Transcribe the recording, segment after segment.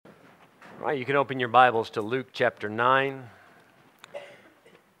All right, you can open your Bibles to Luke chapter 9.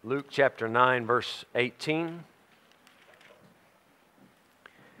 Luke chapter 9, verse 18.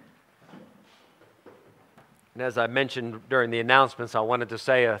 And as I mentioned during the announcements, I wanted to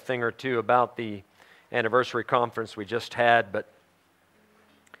say a thing or two about the anniversary conference we just had, but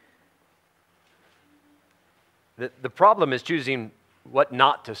the problem is choosing what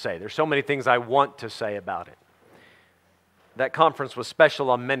not to say. There's so many things I want to say about it. That conference was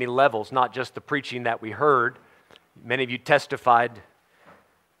special on many levels, not just the preaching that we heard. Many of you testified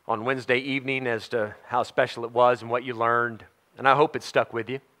on Wednesday evening as to how special it was and what you learned, and I hope it stuck with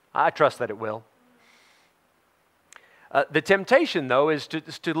you. I trust that it will. The temptation, though, is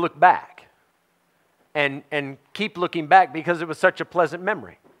to look back and keep looking back because it was such a pleasant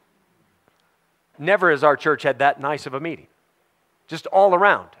memory. Never has our church had that nice of a meeting, just all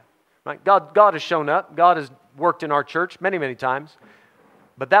around. Right? God has shown up. God has worked in our church many, many times,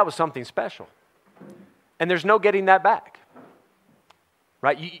 but that was something special. And there's no getting that back.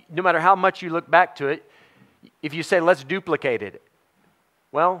 Right? No matter how much you look back to it, if you say, let's duplicate it,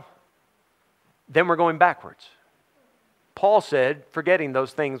 well, then we're going backwards. Paul said, forgetting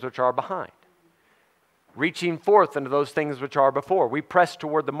those things which are behind, reaching forth into those things which are before. We press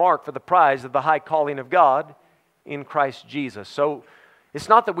toward the mark for the prize of the high calling of God in Christ Jesus. So it's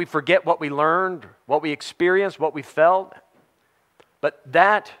not that we forget what we learned, what we experienced, what we felt, but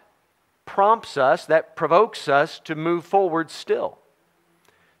that prompts us, that provokes us to move forward still,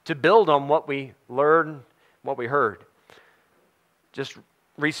 to build on what we learned, what we heard. Just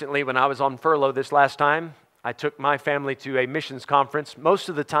recently, when I was on furlough this last time, I took my family to a missions conference. Most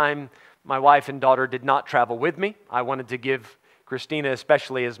of the time, my wife and daughter did not travel with me. I wanted to give Christina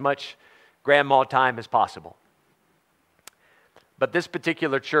especially as much grandma time as possible. But this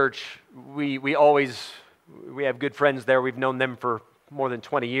particular church, we have good friends there. We've known them for more than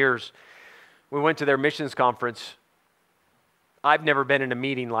 20 years. We went to their missions conference. I've never been in a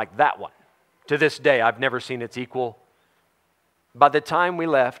meeting like that one. To this day, I've never seen its equal. By the time we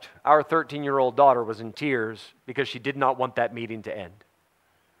left, our 13-year-old daughter was in tears because she did not want that meeting to end.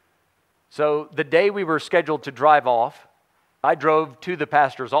 So the day we were scheduled to drive off, I drove to the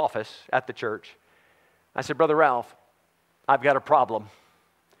pastor's office at the church. I said, Brother Ralph, I've got a problem.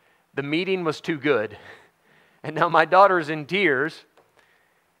 The meeting was too good, and now my daughter's in tears,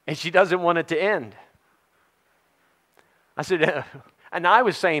 and she doesn't want it to end. I said, and I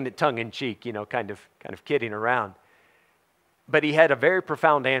was saying it tongue-in-cheek, kind of kidding around. But he had a very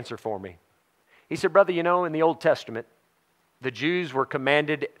profound answer for me. He said, Brother, in the Old Testament, the Jews were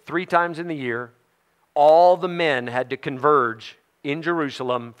commanded 3 times in the year, all the men had to converge in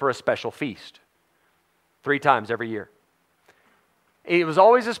Jerusalem for a special feast. 3 times every year. It was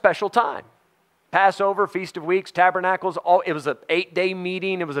always a special time. Passover, Feast of Weeks, Tabernacles, it was an 8-day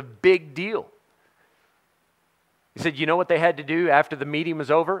meeting. It was a big deal. He said, you know what they had to do after the meeting was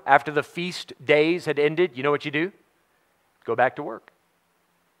over? After the feast days had ended, you know what you do? Go back to work.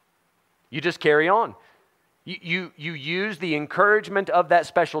 You just carry on. You use the encouragement of that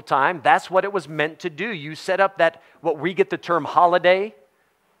special time. That's what it was meant to do. You set up that, what we get the term holiday,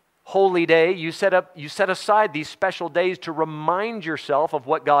 holy day. You set aside these special days to remind yourself of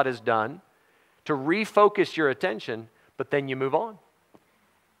what God has done, to refocus your attention, but then you move on.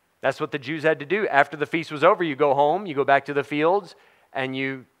 That's what the Jews had to do. After the feast was over, you go home, you go back to the fields, and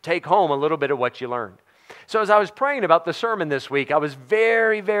you take home a little bit of what you learned. So as I was praying about the sermon this week, I was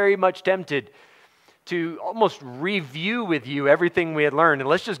very, very much tempted to almost review with you everything we had learned. And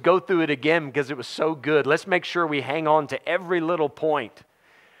let's just go through it again because it was so good. Let's make sure we hang on to every little point.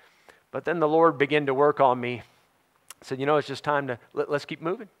 But then the Lord began to work on me. I said, it's just time to, let's keep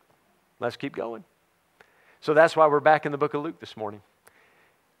moving. Let's keep going. So that's why we're back in the book of Luke this morning.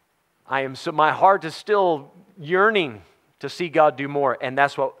 My heart is still yearning to see God do more, and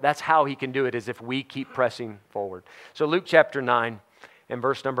that's how He can do it, is if we keep pressing forward. So Luke chapter 9 and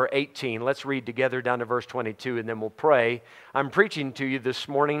verse number 18. Let's read together down to verse 22, and then we'll pray. I'm preaching to you this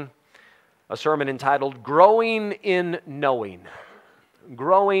morning a sermon entitled, Growing in Knowing.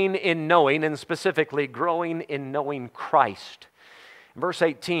 Growing in knowing, and specifically growing in knowing Christ. Verse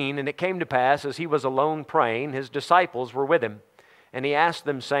 18, and it came to pass, as he was alone praying, his disciples were with him, and he asked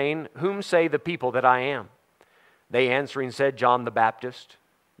them, saying, Whom say the people that I am? They answering said, John the Baptist,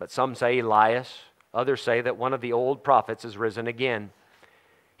 but some say Elias, others say that one of the old prophets is risen again.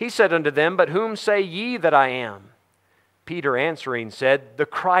 He said unto them, But whom say ye that I am? Peter answering said, The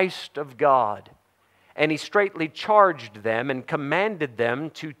Christ of God. And he straitly charged them and commanded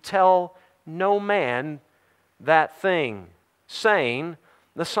them to tell no man that thing, saying,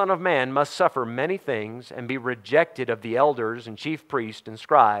 The Son of Man must suffer many things and be rejected of the elders and chief priests and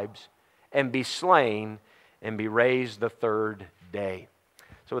scribes and be slain and be raised the third day.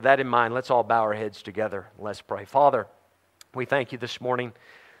 So with that in mind, let's all bow our heads together. Let's pray. Father, we thank you this morning.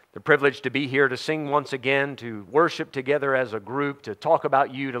 The privilege to be here, to sing once again, to worship together as a group, to talk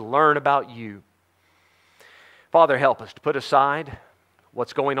about you, to learn about you. Father, help us to put aside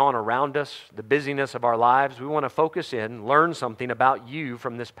what's going on around us, the busyness of our lives. We want to focus in, learn something about you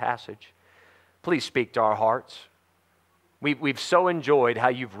from this passage. Please speak to our hearts. We've so enjoyed how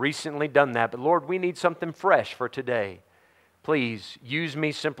you've recently done that, but Lord, we need something fresh for today. Please use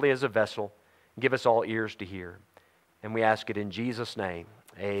me simply as a vessel. Give us all ears to hear. And we ask it in Jesus' name.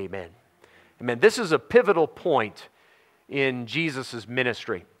 Amen. Amen. This is a pivotal point in Jesus'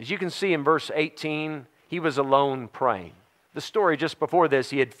 ministry. As you can see in verse 18, he was alone praying. The story just before this,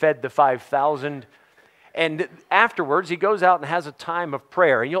 he had fed the 5,000. And afterwards, he goes out and has a time of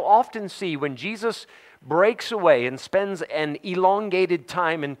prayer. And you'll often see when Jesus breaks away and spends an elongated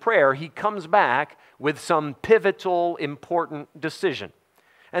time in prayer, he comes back with some pivotal, important decision.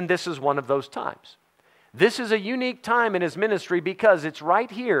 And this is one of those times. This is a unique time in his ministry because it's right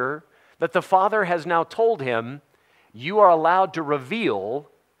here that the Father has now told him, you are allowed to reveal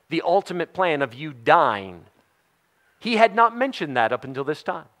the ultimate plan of you dying. He had not mentioned that up until this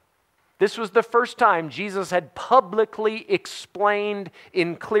time. This was the first time Jesus had publicly explained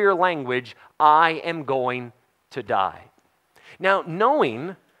in clear language, I am going to die. Now,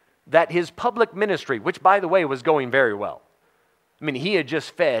 knowing that his public ministry, which by the way was going very well, I mean, he had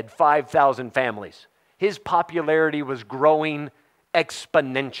just fed 5,000 families. His popularity was growing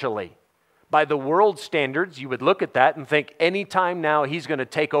exponentially. By the world standards, you would look at that and think, anytime now he's going to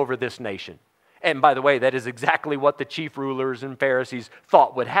take over this nation. And by the way, that is exactly what the chief rulers and Pharisees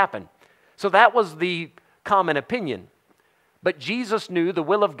thought would happen. So that was the common opinion. But Jesus knew the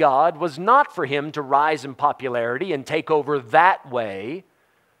will of God was not for him to rise in popularity and take over that way.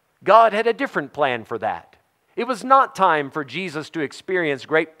 God had a different plan for that. It was not time for Jesus to experience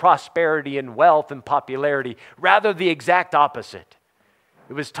great prosperity and wealth and popularity. Rather, the exact opposite.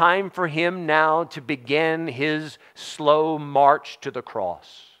 It was time for him now to begin his slow march to the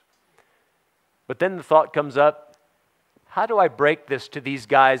cross. But then the thought comes up, how do I break this to these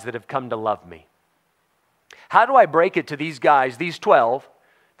guys that have come to love me? How do I break it to these guys, these 12,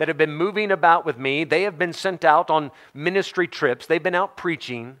 that have been moving about with me? They have been sent out on ministry trips. They've been out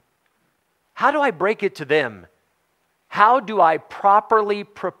preaching. How do I break it to them? How do I properly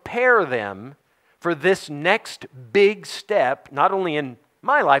prepare them for this next big step, not only in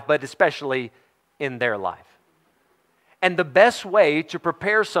my life, but especially in their life? And the best way to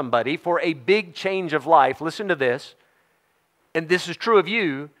prepare somebody for a big change of life, listen to this, and this is true of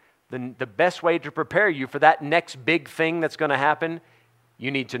you, the best way to prepare you for that next big thing that's going to happen,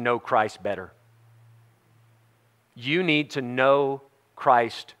 you need to know Christ better. You need to know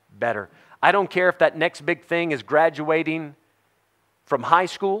Christ better. I don't care if that next big thing is graduating from high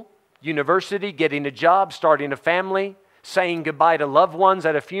school, university, getting a job, starting a family, saying goodbye to loved ones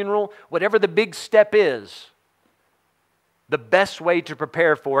at a funeral, whatever the big step is, the best way to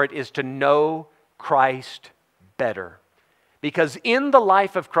prepare for it is to know Christ better. Because in the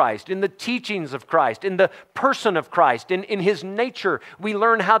life of Christ, in the teachings of Christ, in the person of Christ, in his nature, we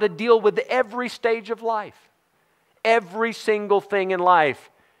learn how to deal with every stage of life. Every single thing in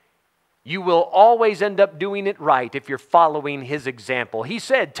life. You will always end up doing it right if you're following his example. He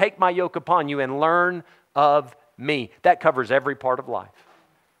said, take my yoke upon you and learn of me. That covers every part of life.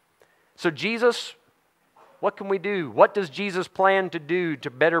 So Jesus, what can we do? What does Jesus plan to do to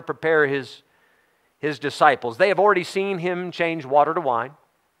better prepare his disciples? They have already seen him change water to wine.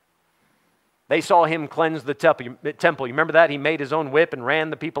 They saw him cleanse the temple. You remember that? He made his own whip and ran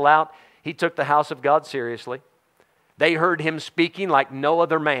the people out. He took the house of God seriously. They heard him speaking like no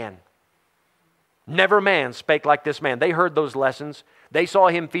other man. Never man spake like this man. They heard those lessons. They saw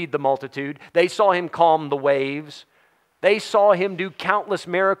him feed the multitude. They saw him calm the waves. They saw him do countless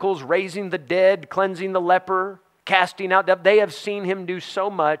miracles, raising the dead, cleansing the leper, casting out devils. They have seen him do so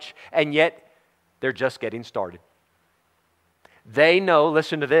much, and yet they're just getting started. They know,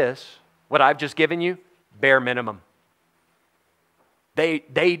 listen to this, what I've just given you, bare minimum.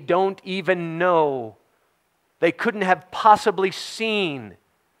 They don't even know. They couldn't have possibly seen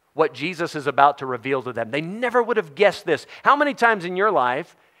what Jesus is about to reveal to them. They never would have guessed this. How many times in your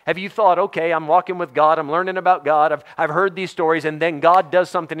life have you thought, okay, I'm walking with God, I'm learning about God, I've heard these stories, and then God does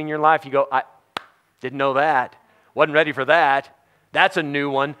something in your life, you go, I didn't know that, wasn't ready for that, that's a new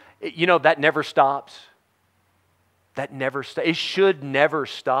one. You know, that never stops. That never stops. It should never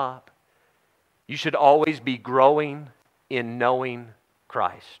stop. You should always be growing in knowing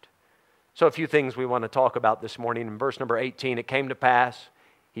Christ. So a few things we want to talk about this morning. In verse number 18, it came to pass,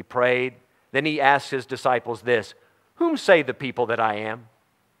 He prayed. Then he asked his disciples this, "Whom say the people that I am?"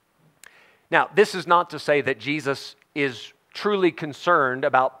 Now, this is not to say that Jesus is truly concerned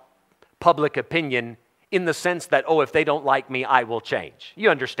about public opinion in the sense that, oh, if they don't like me, I will change. You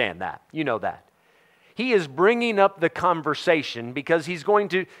understand that. You know that. He is bringing up the conversation because he's going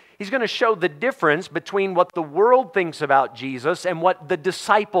to show the difference between what the world thinks about Jesus and what the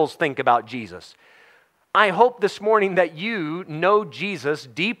disciples think about Jesus. I hope this morning that you know Jesus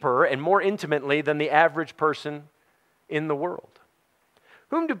deeper and more intimately than the average person in the world.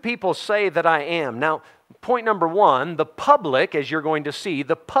 Whom do people say that I am? Now, point number one, the public, as you're going to see,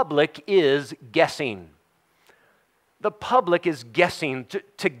 the public is guessing. The public is guessing.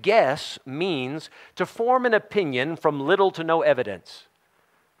 To guess means to form an opinion from little to no evidence,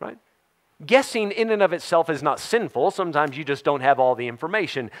 right? Guessing in and of itself is not sinful. Sometimes you just don't have all the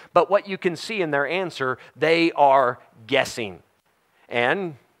information. But what you can see in their answer, they are guessing.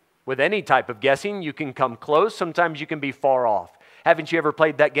 And with any type of guessing, you can come close. Sometimes you can be far off. Haven't you ever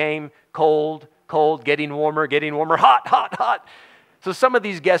played that game? Cold, cold, getting warmer, hot, hot, hot. So some of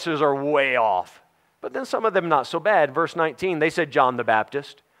these guesses are way off. But then some of them not so bad. Verse 19, they said John the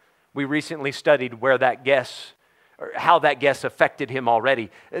Baptist. We recently studied where that guess, or how that guess affected him already.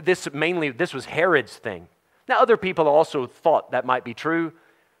 This was Herod's thing. Now other people also thought that might be true,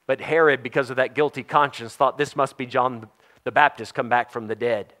 but Herod, because of that guilty conscience, thought this must be John the Baptist come back from the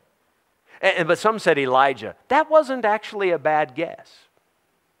dead. But some said Elijah. That wasn't actually a bad guess.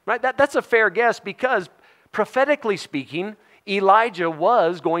 Right? That's a fair guess because prophetically speaking, Elijah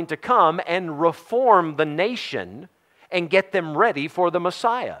was going to come and reform the nation and get them ready for the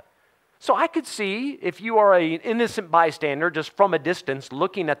Messiah. So I could see, if you are an innocent bystander just from a distance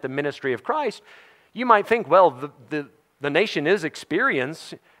looking at the ministry of Christ, you might think, well, the nation is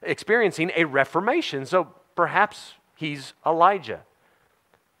experiencing a reformation, so perhaps he's Elijah.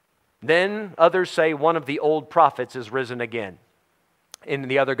 Then others say one of the old prophets is risen again. In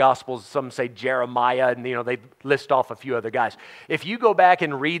the other Gospels, some say Jeremiah, and they list off a few other guys. If you go back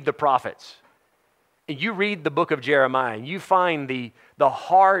and read the prophets, and you read the book of Jeremiah, and you find the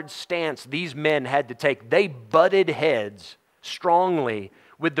hard stance these men had to take, they butted heads strongly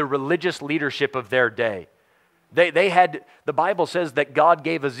with the religious leadership of their day. The Bible says that God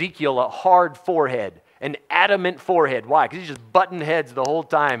gave Ezekiel a hard forehead, an adamant forehead. Why? Because he's just butting heads the whole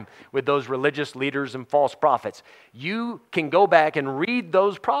time with those religious leaders and false prophets. You can go back and read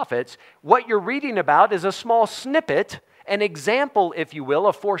those prophets. What you're reading about is a small snippet, an example, if you will,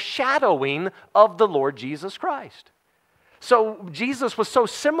 a foreshadowing of the Lord Jesus Christ. So Jesus was so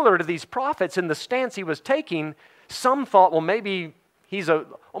similar to these prophets in the stance he was taking, some thought, well, maybe he's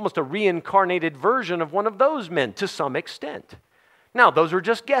almost a reincarnated version of one of those men to some extent. Now, those are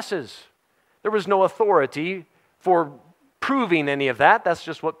just guesses. There was no authority for proving any of that. That's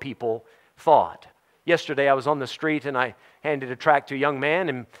just what people thought. Yesterday I was on the street and I handed a tract to a young man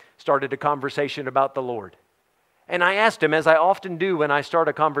and started a conversation about the Lord. And I asked him, as I often do when I start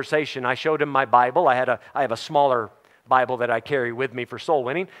a conversation, I showed him my Bible. I have a smaller Bible that I carry with me for soul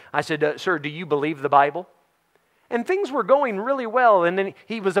winning. I said, "Sir, do you believe the Bible?" And things were going really well. And then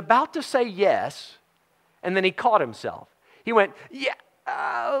he was about to say yes, and then he caught himself. He went, "Yeah.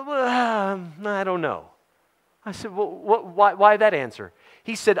 I don't know." I said, "Well, why that answer?"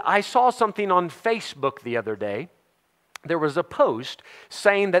 He said, "I saw something on Facebook the other day. There was a post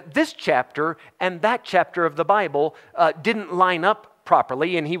saying that this chapter and that chapter of the Bible didn't line up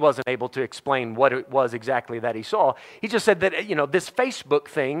properly," and he wasn't able to explain what it was exactly that he saw. He just said that, this Facebook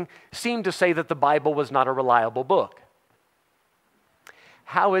thing seemed to say that the Bible was not a reliable book.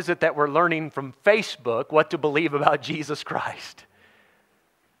 How is it that we're learning from Facebook what to believe about Jesus Christ?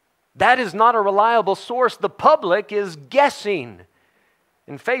 That is not a reliable source. The public is guessing.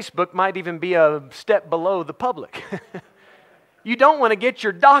 And Facebook might even be a step below the public. You don't want to get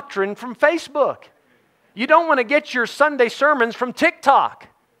your doctrine from Facebook. You don't want to get your Sunday sermons from TikTok.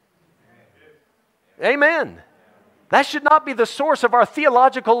 Amen. That should not be the source of our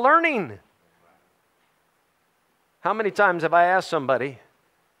theological learning. How many times have I asked somebody,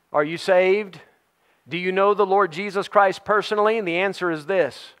 "Are you saved? Do you know the Lord Jesus Christ personally?" And the answer is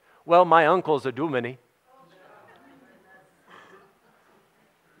this: "Well, my uncle's a dominie."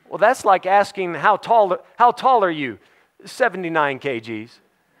 Well, that's like asking, how tall are you? 79 kgs.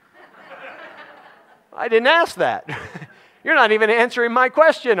 I didn't ask that. You're not even answering my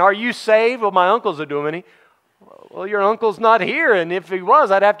question. Are you saved? Well, my uncle's a dominie. Well, your uncle's not here, and if he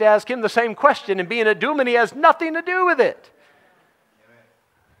was, I'd have to ask him the same question, and being a dominie has nothing to do with it.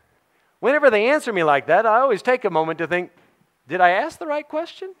 Whenever they answer me like that, I always take a moment to think, did I ask the right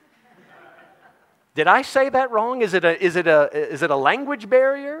question? Did I say that wrong? Is it a language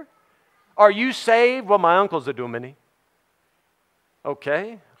barrier? Are you saved? Well, my uncle's a dominie.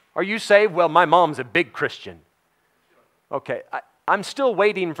 Okay. Are you saved? Well, my mom's a big Christian. Okay. I'm still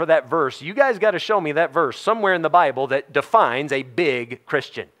waiting for that verse. You guys got to show me that verse somewhere in the Bible that defines a big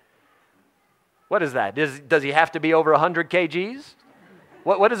Christian. What is that? Does he have to be over 100 kgs?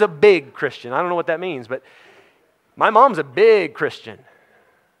 What is a big Christian? I don't know what that means, but my mom's a big Christian.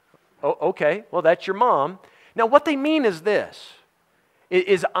 Oh, okay, well, that's your mom. Now, what they mean is this,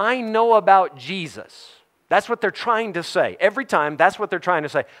 is I know about Jesus. That's what they're trying to say. Every time, that's what they're trying to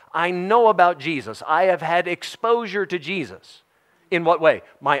say. I know about Jesus. I have had exposure to Jesus. In what way?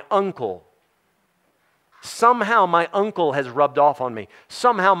 My uncle. Somehow my uncle has rubbed off on me.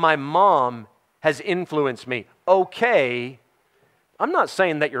 Somehow my mom has influenced me. Okay, I'm not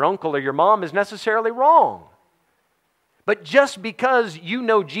saying that your uncle or your mom is necessarily wrong. But just because you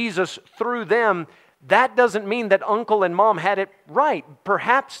know Jesus through them, that doesn't mean that uncle and mom had it right.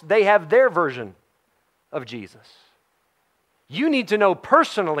 Perhaps they have their version of Jesus. You need to know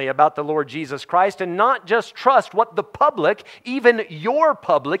personally about the Lord Jesus Christ and not just trust what the public, even your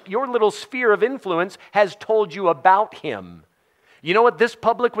public, your little sphere of influence, has told you about Him. You know what this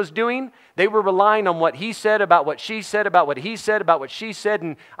public was doing? They were relying on what he said, about what she said, about what he said, about what she said,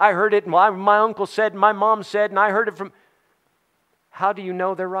 and I heard it, and my uncle said, and my mom said, and I heard it from... How do you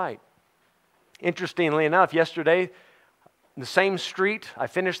know they're right? Interestingly enough, yesterday, in the same street, I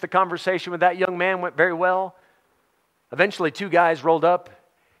finished the conversation with that young man, went very well. Eventually, two guys rolled up,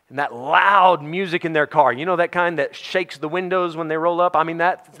 and that loud music in their car, you know that kind that shakes the windows when they roll up? I mean,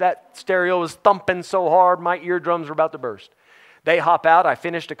 that stereo was thumping so hard, my eardrums were about to burst. They hop out. I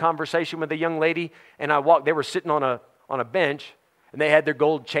finished a conversation with a young lady, and I walked. They were sitting on a bench, and they had their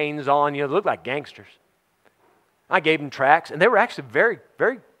gold chains on. You know, they looked like gangsters. I gave them tracts, and they were actually very,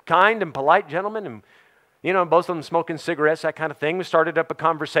 very kind and polite gentlemen, and, you know, both of them smoking cigarettes, that kind of thing. We started up a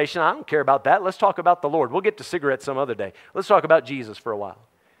conversation. I don't care about that. Let's talk about the Lord. We'll get to cigarettes some other day. Let's talk about Jesus for a while.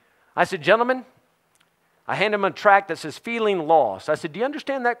 I said, gentlemen, I handed them a tract that says feeling lost. I said, do you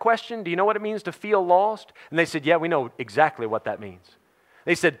understand that question? Do you know what it means to feel lost? And they said, yeah, we know exactly what that means.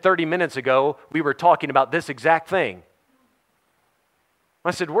 They said 30 minutes ago, we were talking about this exact thing.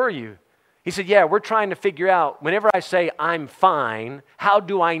 I said, were you? He said, yeah, we're trying to figure out, whenever I say I'm fine, how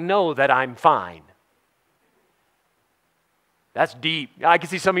do I know that I'm fine? That's deep. I can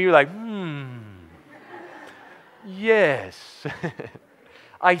see some of you like, yes.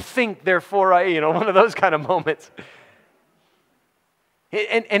 I think, therefore I, one of those kind of moments.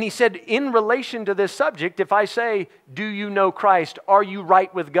 And he said, in relation to this subject, if I say, do you know Christ? Are you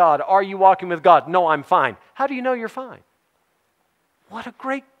right with God? Are you walking with God? No, I'm fine. How do you know you're fine? What a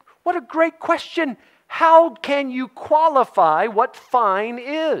great question. How can you qualify what fine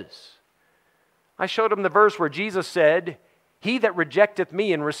is? I showed him the verse where Jesus said, he that rejecteth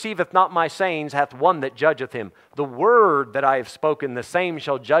me and receiveth not my sayings hath one that judgeth him. The word that I have spoken, the same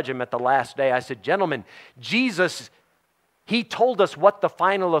shall judge him at the last day. I said, gentlemen, Jesus, he told us what the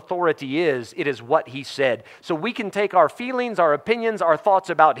final authority is. It is what he said. So we can take our feelings, our opinions, our thoughts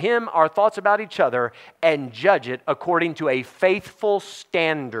about him, our thoughts about each other, and judge it according to a faithful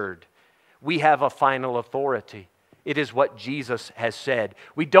standard. We have a final authority. It is what Jesus has said.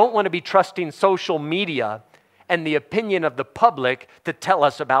 We don't want to be trusting social media and the opinion of the public to tell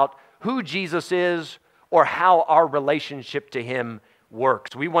us about who Jesus is or how our relationship to him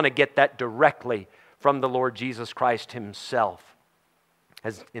works. We want to get that directly from the Lord Jesus Christ himself.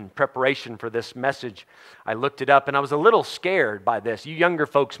 As in preparation for this message, I looked it up and I was a little scared by this. You younger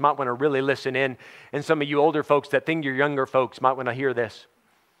folks might want to really listen in, and some of you older folks that think you're younger folks might want to hear this.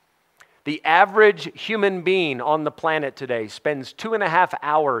 The average human being on the planet today spends 2.5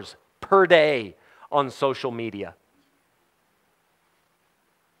 hours per day on social media.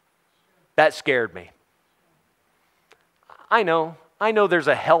 That scared me. I know there's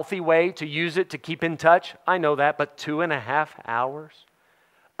a healthy way to use it to keep in touch. I know that, but 2.5 hours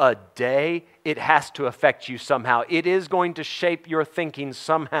a day, it has to affect you somehow. It is going to shape your thinking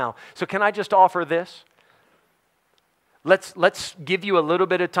somehow. So can I just offer this? Let's give you a little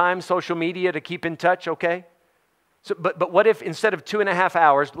bit of time, social media, to keep in touch, okay? So, but what if instead of 2.5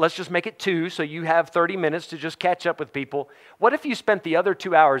 hours, let's just make it 2, so you have 30 minutes to just catch up with people. What if you spent the other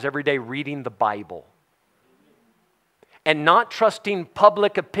 2 hours every day reading the Bible? And not trusting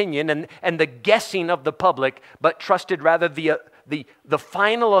public opinion and the guessing of the public, but trusted rather the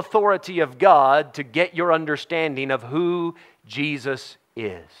final authority of God to get your understanding of who Jesus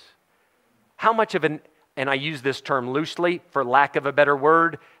is. How much of an, and I use this term loosely for lack of a better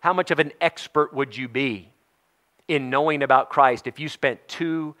word, how much of an expert would you be in knowing about Christ if you spent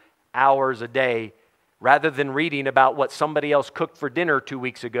 2 hours a day rather than reading about what somebody else cooked for dinner 2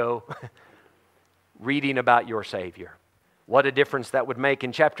 weeks ago, reading about your Savior. What a difference that would make.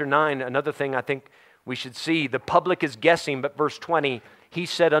 In chapter 9, another thing I think we should see, the public is guessing, but verse 20, he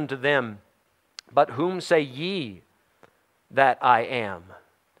said unto them, but whom say ye that I am?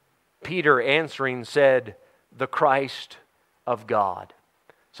 Peter answering said, the Christ of God.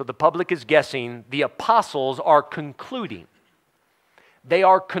 So the public is guessing, the apostles are concluding. They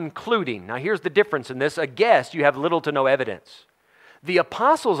are concluding. Now here's the difference in this. A guess, you have little to no evidence. The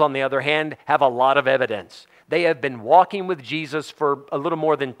apostles, on the other hand, have a lot of evidence. They have been walking with Jesus for a little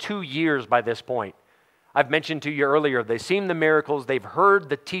more than 2 years by this point. I've mentioned to you earlier, they've seen the miracles, they've heard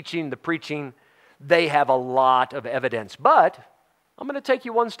the teaching, the preaching. They have a lot of evidence. But I'm going to take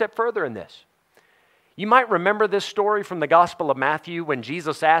you one step further in this. You might remember this story from the Gospel of Matthew when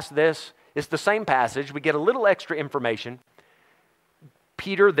Jesus asked this. It's the same passage. We get a little extra information.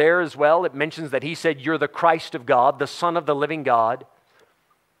 Peter there as well, it mentions that he said, you're the Christ of God, the Son of the living God.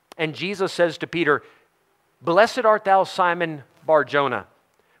 And Jesus says to Peter, blessed art thou, Simon Bar-Jonah,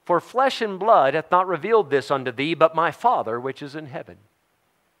 for flesh and blood hath not revealed this unto thee, but my Father which is in heaven.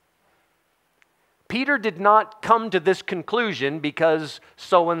 Peter did not come to this conclusion because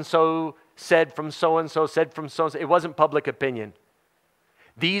so-and-so said from so-and-so, said from so-and-so. It wasn't public opinion.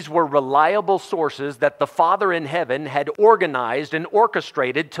 These were reliable sources that the Father in heaven had organized and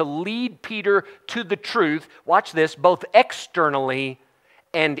orchestrated to lead Peter to the truth, watch this, both externally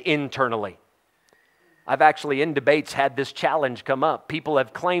and internally. I've actually in debates had this challenge come up. People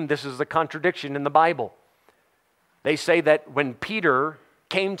have claimed this is a contradiction in the Bible. They say that when Peter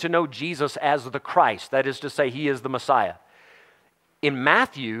came to know Jesus as the Christ, that is to say, he is the Messiah. In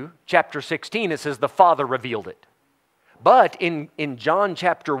Matthew chapter 16, it says the Father revealed it. But in John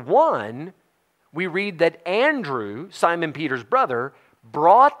chapter 1, we read that Andrew, Simon Peter's brother,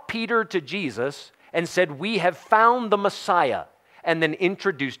 brought Peter to Jesus and said, we have found the Messiah, and then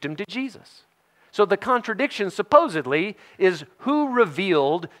introduced him to Jesus. So the contradiction supposedly is who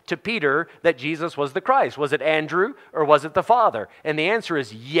revealed to Peter that Jesus was the Christ? Was it Andrew or was it the Father? And the answer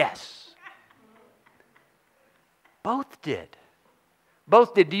is yes. Both did.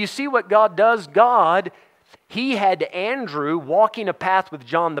 Both did. Do you see what God does? God, he had Andrew walking a path with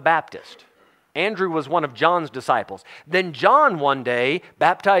John the Baptist. Andrew was one of John's disciples. Then John one day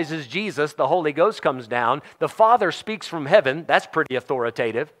baptizes Jesus. The Holy Ghost comes down. The Father speaks from heaven. That's pretty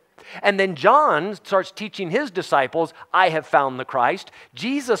authoritative. And then John starts teaching his disciples, I have found the Christ.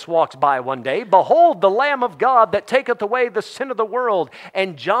 Jesus walks by one day. Behold, the Lamb of God that taketh away the sin of the world.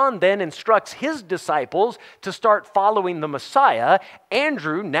 And John then instructs his disciples to start following the Messiah.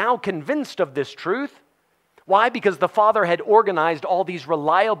 Andrew, now convinced of this truth. Why? Because the Father had organized all these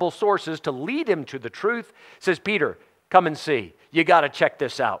reliable sources to lead him to the truth. Says, Peter, come and see. You got to check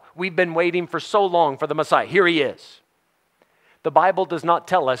this out. We've been waiting for so long for the Messiah. Here he is. The Bible does not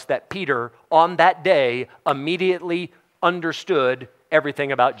tell us that Peter, on that day, immediately understood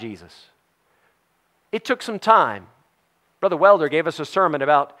everything about Jesus. It took some time. Brother Welder gave us a sermon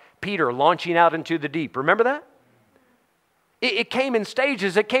about Peter launching out into the deep. Remember that? It came in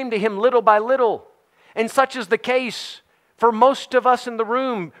stages. It came to him little by little. And such is the case for most of us in the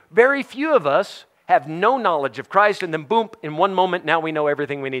room. Very few of us have no knowledge of Christ, and then boom, in one moment, now we know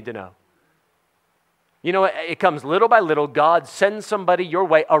everything we need to know. You know, it comes little by little. God sends somebody your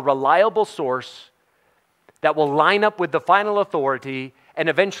way, a reliable source that will line up with the final authority, and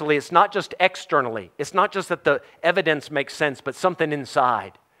eventually it's not just externally. It's not just that the evidence makes sense, but something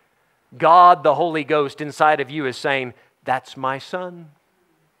inside. God, the Holy Ghost inside of you is saying, that's my son.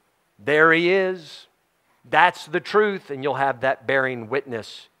 There he is. That's the truth, and you'll have that bearing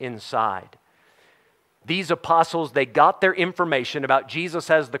witness inside. These apostles, they got their information about Jesus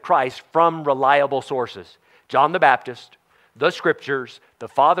as the Christ from reliable sources. John the Baptist, the Scriptures, the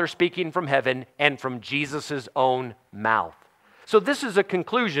Father speaking from heaven, and from Jesus' own mouth. So this is a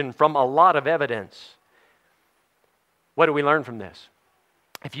conclusion from a lot of evidence. What do we learn from this?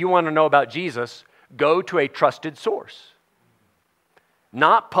 If you want to know about Jesus, go to a trusted source.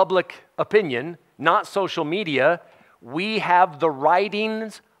 Not public opinion, not social media. We have the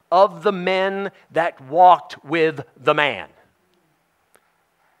writings of the men that walked with the man.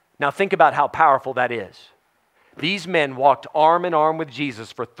 Now think about how powerful that is. These men walked arm in arm with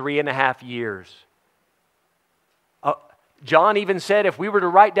Jesus for 3.5 years. John even said if we were to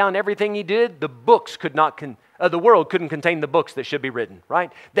write down everything he did, the world couldn't contain the books that should be written,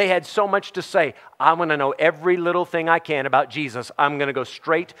 right? They had so much to say. I want to know every little thing I can about Jesus. I'm going to go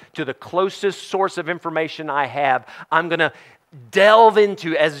straight to the closest source of information I have. I'm going to delve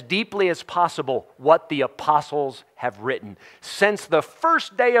into as deeply as possible what the apostles have written. Since the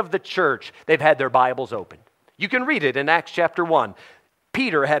first day of the church, they've had their Bibles open. You can read it in Acts chapter 1.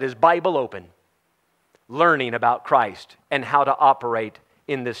 Peter had his Bible open, learning about Christ and how to operate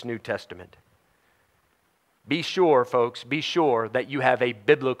in this New Testament. Be sure, folks, be sure that you have a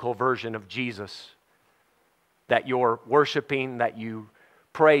biblical version of Jesus that you're worshiping, that you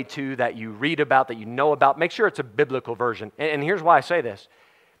pray to, that you read about, that you know about. Make sure it's a biblical version. And here's why I say this.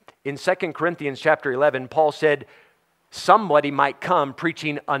 In 2 Corinthians chapter 11, Paul said, somebody might come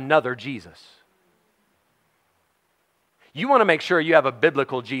preaching another Jesus. You want to make sure you have a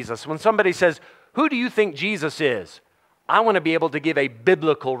biblical Jesus. When somebody says, who do you think Jesus is? I want to be able to give a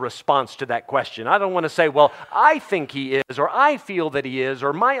biblical response to that question. I don't want to say, well, I think he is, or I feel that he is,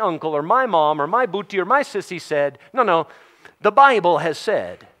 or my uncle, or my mom, or my booty, or my sissy said. No. The Bible has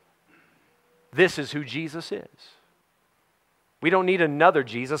said, this is who Jesus is. We don't need another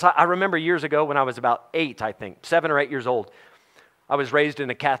Jesus. I remember years ago when I was about 8, I think, 7 or 8 years old. I was raised in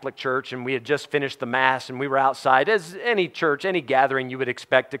a Catholic church, and we had just finished the Mass, and we were outside. As any church, any gathering you would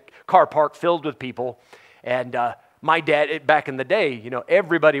expect, a car park filled with people. And my dad, back in the day,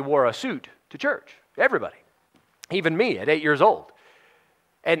 everybody wore a suit to church. Everybody. Even me at 8 years old.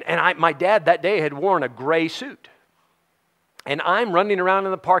 And my dad that day had worn a gray suit. And I'm running around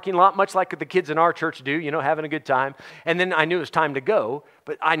in the parking lot, much like the kids in our church do, having a good time. And then I knew it was time to go,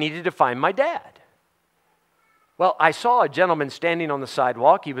 but I needed to find my dad. Well, I saw a gentleman standing on the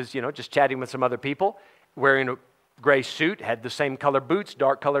sidewalk. He was, just chatting with some other people, wearing a gray suit, had the same color boots,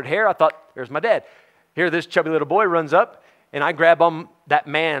 dark colored hair. I thought, there's my dad. Here, this chubby little boy runs up, and I grab on that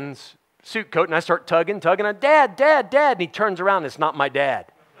man's suit coat, and I start tugging. Dad. And he turns around, and it's not my dad.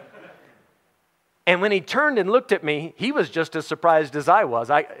 And when he turned and looked at me, he was just as surprised as I was.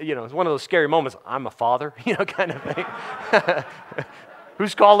 It's one of those scary moments. I'm a father, kind of thing.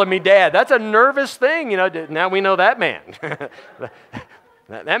 Who's calling me dad? That's a nervous thing, Now we know that man.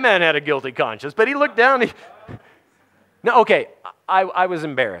 That man had a guilty conscience. But he looked down. I was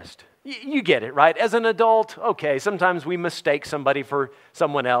embarrassed. You get it, right? As an adult, okay, sometimes we mistake somebody for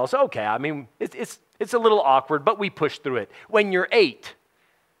someone else. Okay, it's a little awkward, but we push through it. When you're 8,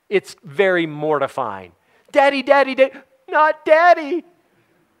 it's very mortifying. Daddy, not daddy.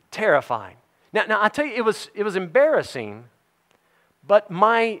 Terrifying. Now I tell you, it was embarrassing, but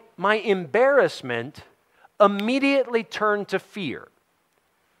my embarrassment immediately turned to fear.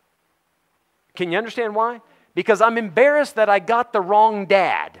 Can you understand why? Because I'm embarrassed that I got the wrong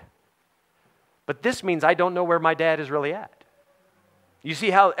dad. But this means I don't know where my dad is really at. You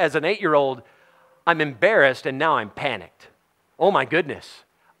see how, as an 8-year-old, I'm embarrassed and now I'm panicked. Oh my goodness.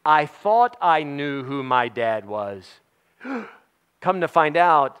 I thought I knew who my dad was. Come to find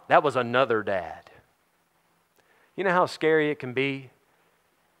out, that was another dad. You know how scary it can be?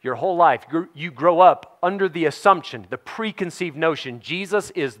 Your whole life, you grow up under the assumption, the preconceived notion,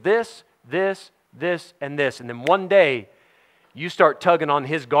 Jesus is this, and this. And then one day, you start tugging on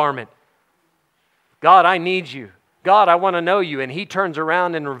his garment. God, I need you. God, I want to know you. And he turns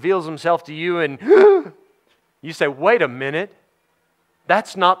around and reveals himself to you, and you say, wait a minute.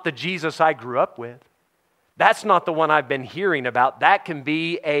 That's not the Jesus I grew up with. That's not the one I've been hearing about. That can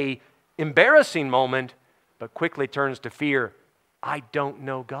be an embarrassing moment, but quickly turns to fear. I don't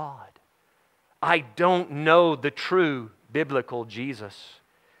know God. I don't know the true biblical Jesus.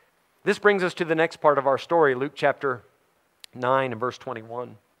 This brings us to the next part of our story, Luke chapter 9 and verse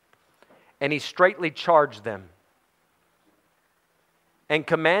 21. And he straitly charged them and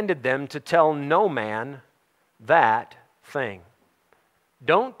commanded them to tell no man that thing.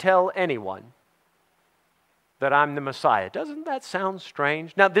 Don't tell anyone that I'm the Messiah. Doesn't that sound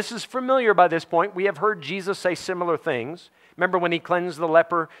strange? Now, this is familiar by this point. We have heard Jesus say similar things. Remember when he cleansed the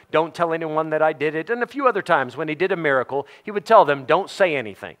leper, don't tell anyone that I did it. And a few other times when he did a miracle, he would tell them, don't say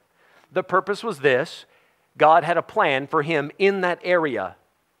anything. The purpose was this: God had a plan for him in that area.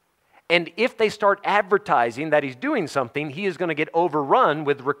 And if they start advertising that he's doing something, he is going to get overrun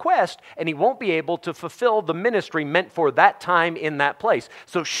with requests, and he won't be able to fulfill the ministry meant for that time in that place.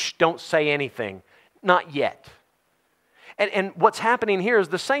 So don't say anything. Not yet. And what's happening here is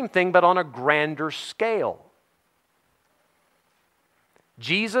the same thing, but on a grander scale.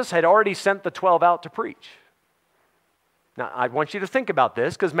 Jesus had already sent the 12 out to preach. Now, I want you to think about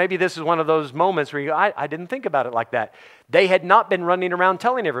this, because maybe this is one of those moments where you go, I didn't think about it like that. They had not been running around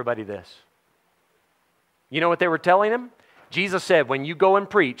telling everybody this. You know what they were telling him? Jesus said, when you go and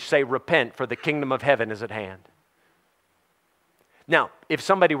preach, say, repent, for the kingdom of heaven is at hand. Now, if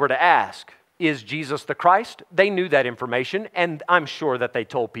somebody were to ask, is Jesus the Christ? They knew that information, and I'm sure that they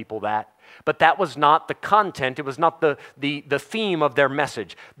told people that. But that was not the content. It was not the theme of their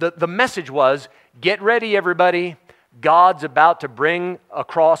message. The message was, get ready, everybody. God's about to bring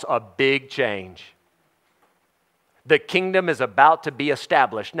across a big change. The kingdom is about to be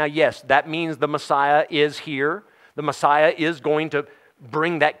established. Now, yes, that means the Messiah is here. The Messiah is going to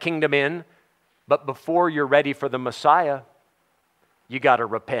bring that kingdom in. But before you're ready for the Messiah, you got to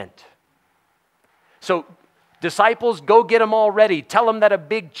repent. So, disciples, go get them all ready. Tell them that a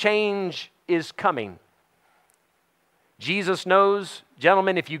big change is coming. Jesus knows,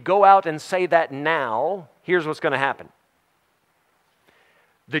 gentlemen, if you go out and say that now, here's what's going to happen.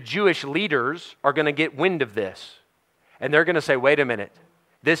 The Jewish leaders are going to get wind of this. And they're going to say, wait a minute,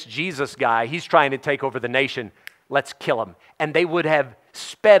 this Jesus guy, he's trying to take over the nation. Let's kill him. And they would have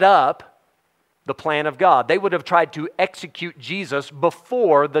sped up the plan of God. They would have tried to execute Jesus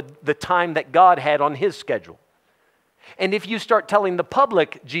before the time that God had on his schedule. And if you start telling the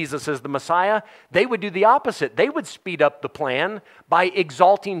public Jesus is the Messiah, they would do the opposite. They would speed up the plan by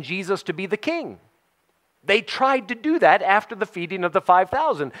exalting Jesus to be the king. They tried to do that after the feeding of the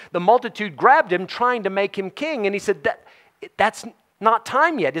 5,000. The multitude grabbed him trying to make him king, and he said, that's not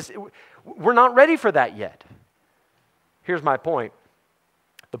time yet. We're not ready for that yet. Here's my point.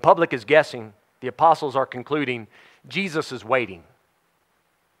 The public is guessing. The apostles are concluding. Jesus is waiting.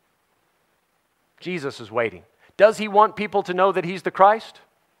 Jesus is waiting. Does he want people to know that he's the Christ?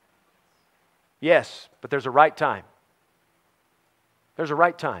 Yes, but there's a right time. There's a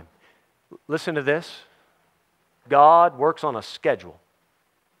right time. Listen to this. God works on a schedule.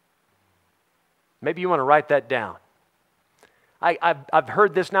 Maybe you want to write that down. I've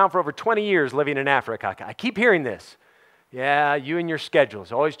heard this now for over 20 years living in Africa. I keep hearing this. Yeah, you and your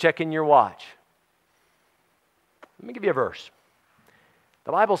schedules, always checking your watch. Let me give you a verse.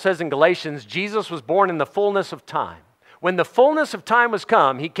 The Bible says in Galatians, Jesus was born in the fullness of time. When the fullness of time was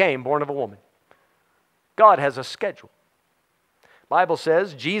come, he came born of a woman. God has a schedule. The Bible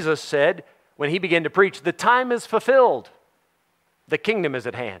says, Jesus said, when he began to preach, the time is fulfilled. The kingdom is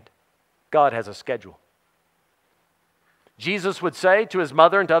at hand. God has a schedule. Jesus would say to his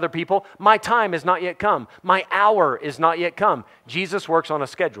mother and to other people, my time is not yet come. My hour is not yet come. Jesus works on a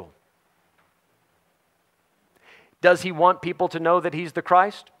schedule. Does he want people to know that he's the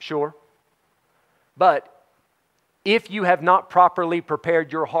Christ? Sure. But if you have not properly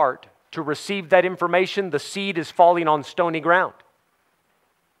prepared your heart to receive that information, the seed is falling on stony ground.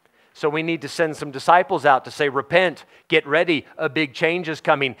 So we need to send some disciples out to say, repent, get ready, a big change is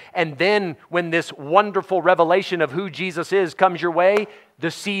coming. And then when this wonderful revelation of who Jesus is comes your way, the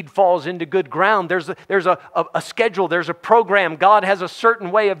seed falls into good ground. There's a schedule, there's a program. God has a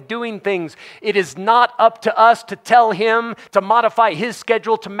certain way of doing things. It is not up to us to tell him to modify his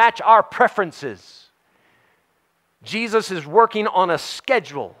schedule to match our preferences. Jesus is working on a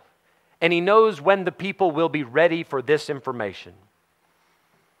schedule, and he knows when the people will be ready for this information.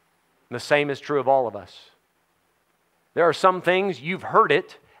 And the same is true of all of us. There are some things you've heard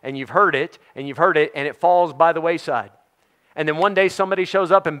it, and you've heard it, and you've heard it, and it falls by the wayside. And then one day somebody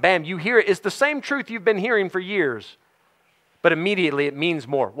shows up and bam, you hear it. It's the same truth you've been hearing for years. But immediately it means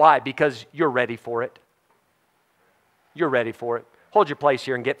more. Why? Because you're ready for it. You're ready for it. Hold your place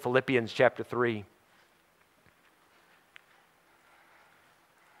here and get Philippians chapter 3.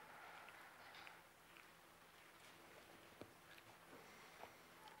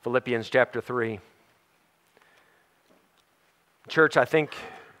 Philippians chapter 3. Church, I think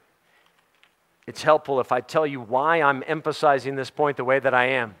it's helpful if I tell you why I'm emphasizing this point the way that I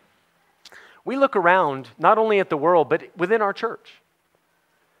am. We look around not only at the world, but within our church.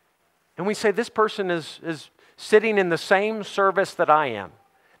 And we say, this person is sitting in the same service that I am.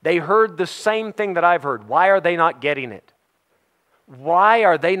 They heard the same thing that I've heard. Why are they not getting it? Why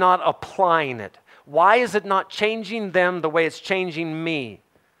are they not applying it? Why is it not changing them the way it's changing me?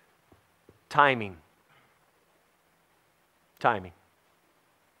 Timing. Timing.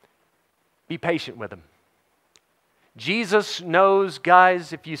 Be patient with them. Jesus knows,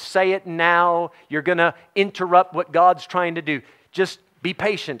 guys, if you say it now, you're going to interrupt what God's trying to do. Just be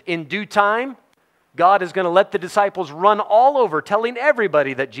patient. In due time, God is going to let the disciples run all over telling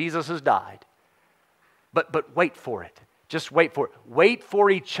everybody that Jesus has died. But wait for it. Just wait for it. Wait for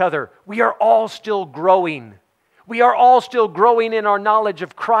each other. We are all still growing. We are all still growing in our knowledge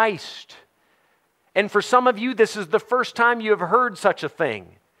of Christ. And for some of you, this is the first time you have heard such a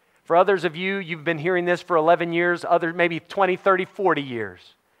thing. For others of you, you've been hearing this for 11 years, others maybe 20, 30, 40 years.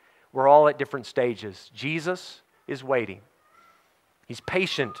 We're all at different stages. Jesus is waiting. He's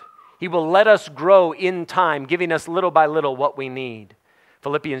patient. He will let us grow in time, giving us little by little what we need.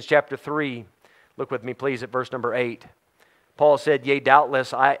 Philippians chapter 3, look with me please at verse number 8. Paul said, "Yea,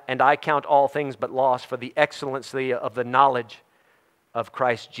 doubtless, I count all things but loss for the excellency of the knowledge of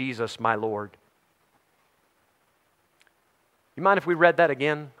Christ Jesus my Lord." You mind if we read that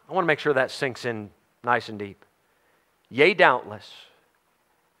again? I want to make sure that sinks in nice and deep. "Yea, doubtless,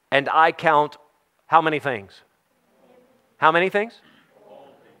 and I count" how many things? How many things?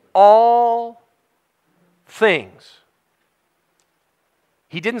 All things.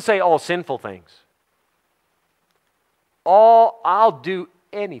 He didn't say all sinful things. I'll do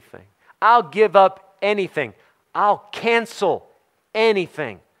anything. I'll give up anything. I'll cancel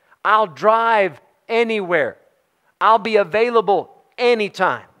anything. I'll drive anywhere. I'll be available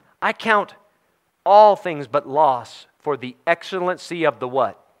anytime. I count all things but loss for the excellency of the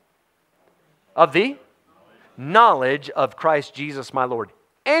what? Of the knowledge of Christ Jesus my Lord.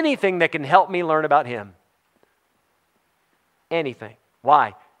 Anything that can help me learn about Him. Anything.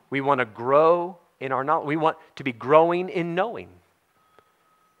 Why? We want to grow in our knowledge. We want to be growing in knowing.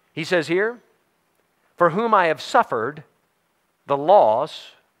 He says here, "For whom I have suffered the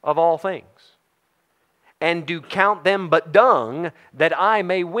loss of all things, and do count them but dung, that I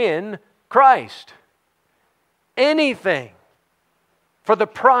may win Christ." Anything for the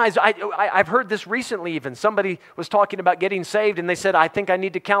prize. I've heard this recently even. Somebody was talking about getting saved, and they said, "I think I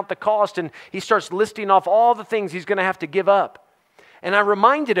need to count the cost." And he starts listing off all the things he's going to have to give up. And I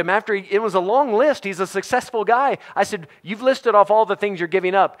reminded him after it was a long list. He's a successful guy. I said, "You've listed off all the things you're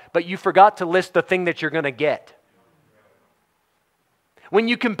giving up, but you forgot to list the thing that you're going to get." When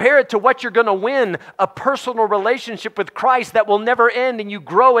you compare it to what you're going to win, a personal relationship with Christ that will never end, and you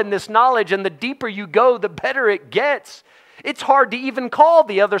grow in this knowledge, and the deeper you go, the better it gets. It's hard to even call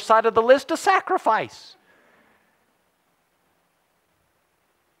the other side of the list a sacrifice.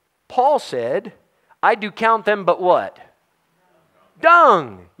 Paul said, "I do count them but what?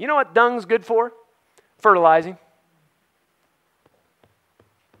 Dung." You know what dung's good for? Fertilizing.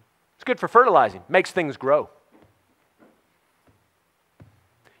 It's good for fertilizing. Makes things grow.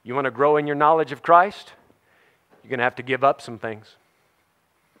 You want to grow in your knowledge of Christ? You're going to have to give up some things.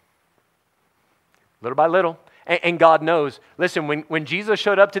 Little by little. And God knows. Listen, when Jesus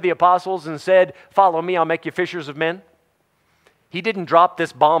showed up to the apostles and said, "Follow me, I'll make you fishers of men," He didn't drop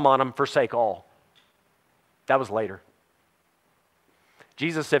this bomb on them, "Forsake all." That was later.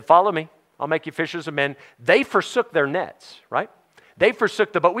 Jesus said, "Follow me, I'll make you fishers of men." They forsook their nets, right? They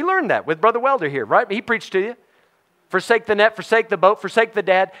forsook the boat. We learned that with Brother Welder here, right? He preached to you. Forsake the net, forsake the boat, forsake the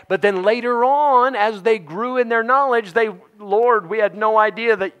dad. But then later on, as they grew in their knowledge, "Lord, we had no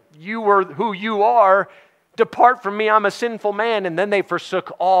idea that you were who you are. Depart from me, I'm a sinful man." And then they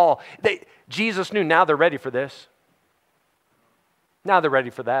forsook all. Jesus knew now they're ready for this. Now they're ready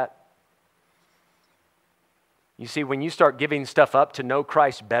for that. You see, when you start giving stuff up to know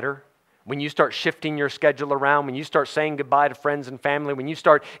Christ better, when you start shifting your schedule around, when you start saying goodbye to friends and family, when you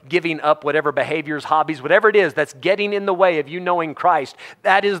start giving up whatever behaviors, hobbies, whatever it is that's getting in the way of you knowing Christ,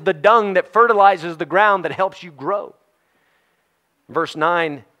 that is the dung that fertilizes the ground that helps you grow. Verse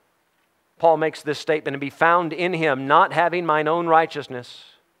 9, Paul makes this statement, "And be found in Him, not having mine own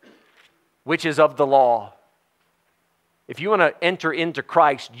righteousness, which is of the law." If you want to enter into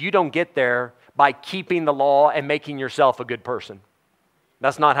Christ, you don't get there by keeping the law and making yourself a good person.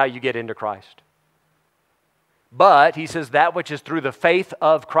 That's not how you get into Christ. But, he says, that which is through the faith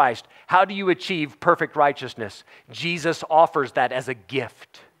of Christ. How do you achieve perfect righteousness? Jesus offers that as a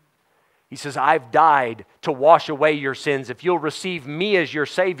gift. He says, "I've died to wash away your sins. If you'll receive me as your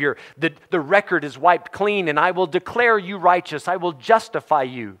Savior, the record is wiped clean, and I will declare you righteous. I will justify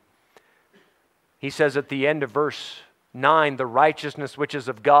you." He says at the end of verse 9, "The righteousness which is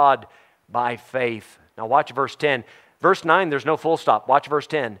of God by faith." Now watch verse 10. Verse 9, there's no full stop. Watch verse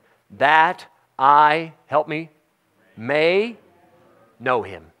 10. "That I," help me, "may know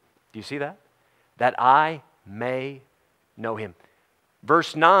Him." Do you see that? That I may know Him.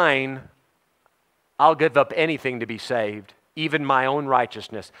 Verse 9, "I'll give up anything to be saved, even my own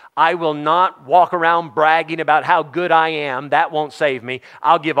righteousness. I will not walk around bragging about how good I am. That won't save me.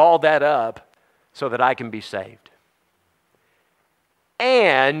 I'll give all that up so that I can be saved.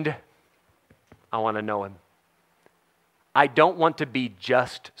 And I want to know Him. I don't want to be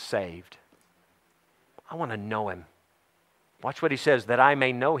just saved. I want to know Him." Watch what he says, "that I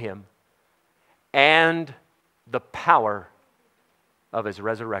may know Him and the power of His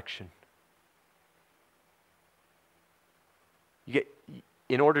resurrection."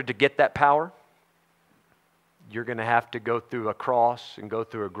 In order to get that power, you're going to have to go through a cross and go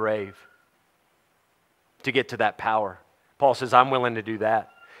through a grave to get to that power. Paul says, "I'm willing to do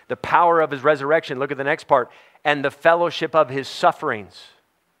that." The power of His resurrection. Look at the next part. and the fellowship of his sufferings.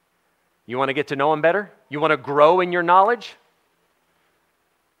 You want to get to know him better? You want to grow in your knowledge?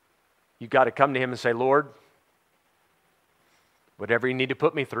 You've got to come to him and say, Lord, whatever you need to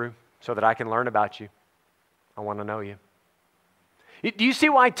put me through so that I can learn about you, I want to know you. Do you see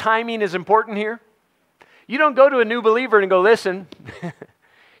why timing is important here? You don't go to a new believer and go, listen,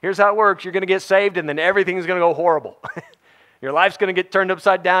 here's how it works. You're going to get saved and then everything's going to go horrible. Your life's going to get turned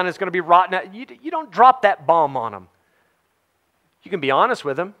upside down. It's going to be rotten. You don't drop that bomb on them. You can be honest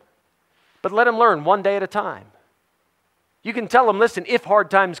with them, but let them learn one day at a time. You can tell them, listen, if hard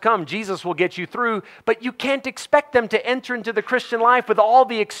times come, Jesus will get you through, but you can't expect them to enter into the Christian life with all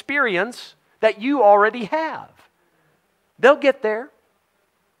the experience that you already have. They'll get there.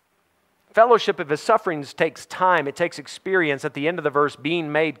 Fellowship of his sufferings takes time. It takes experience. At the end of the verse,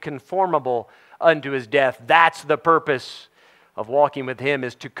 being made conformable unto his death. That's the purpose of walking with him,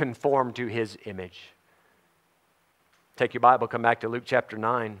 is to conform to his image. Take your Bible, come back to Luke chapter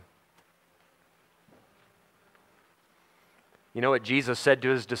 9. You know what Jesus said to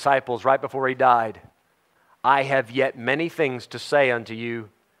his disciples right before he died? I have yet many things to say unto you,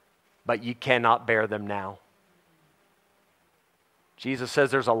 but ye cannot bear them now. Jesus says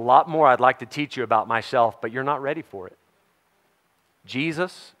there's a lot more I'd like to teach you about myself, but you're not ready for it.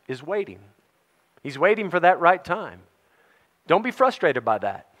 Jesus is waiting. He's waiting for that right time. Don't be frustrated by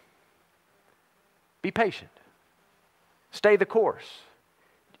that. Be patient. Stay the course.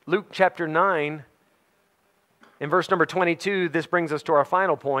 Luke chapter 9, in verse number 22, this brings us to our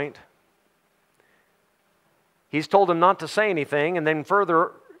final point. He's told him not to say anything, and then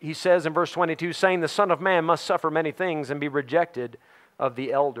further he says in verse 22, saying, the Son of Man must suffer many things and be rejected of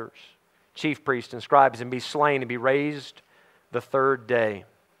the elders, chief priests and scribes, and be slain and be raised the third day.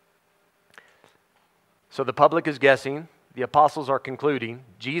 So the public is guessing, the apostles are concluding,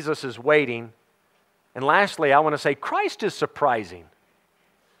 Jesus is waiting, and lastly, I want to say Christ is surprising.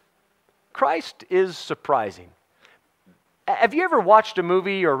 Christ is surprising. Have you ever watched a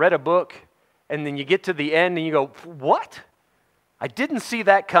movie or read a book, and then you get to the end and you go, what? I didn't see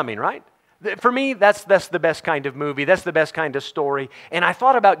that coming, right? For me, that's the best kind of movie. That's the best kind of story. And I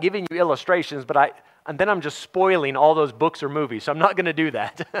thought about giving you illustrations, and then I'm just spoiling all those books or movies, so I'm not going to do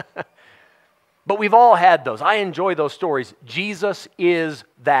that. But we've all had those. I enjoy those stories. Jesus is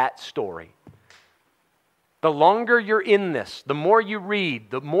that story. The longer you're in this, the more you read,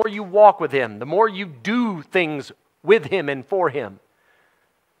 the more you walk with him, the more you do things with him and for him,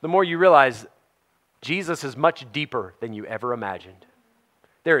 the more you realize Jesus is much deeper than you ever imagined.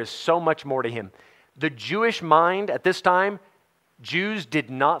 There is so much more to him. The Jewish mind at this time, Jews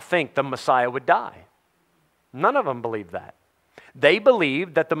did not think the Messiah would die. None of them believed that. They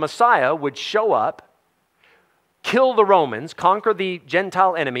believed that the Messiah would show up, kill the Romans, conquer the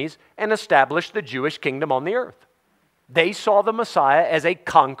Gentile enemies, and establish the Jewish kingdom on the earth. They saw the Messiah as a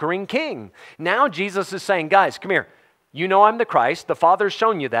conquering king. Now Jesus is saying, guys, come here. You know I'm the Christ. The Father's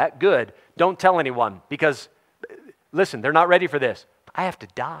shown you that. Good. Don't tell anyone because, listen, they're not ready for this. I have to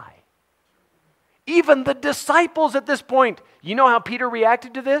die. Even the disciples at this point, you know how Peter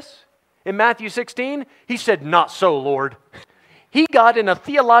reacted to this? In Matthew 16, he said, not so, Lord. He got in a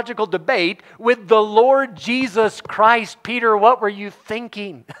theological debate with the Lord Jesus Christ. Peter, what were you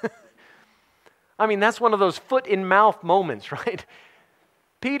thinking? I mean, that's one of those foot-in-mouth moments, right?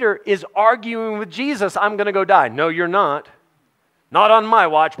 Peter is arguing with Jesus. I'm going to go die. No, you're not. Not on my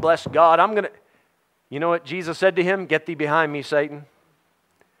watch, bless God. You know what Jesus said to him? Get thee behind me, Satan.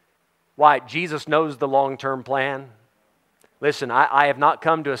 Why? Jesus knows the long-term plan. Listen, I have not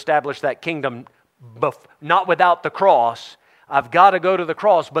come to establish that kingdom, not without the cross. I've got to go to the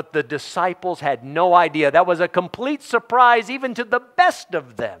cross, but the disciples had no idea. That was a complete surprise even to the best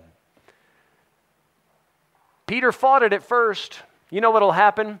of them. Peter fought it at first. You know what will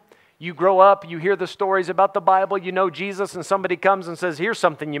happen? You grow up, you hear the stories about the Bible, you know Jesus, and somebody comes and says, here's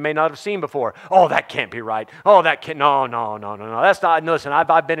something you may not have seen before. Oh, that can't be right. Oh, that can't, no. That's not, listen,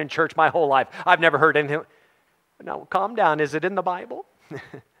 I've been in church my whole life. I've never heard anything. Now, calm down. Is it in the Bible?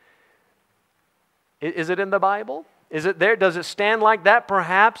 Is it in the Bible? Is it there? Does it stand like that?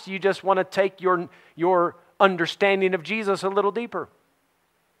 Perhaps you just want to take your understanding of Jesus a little deeper.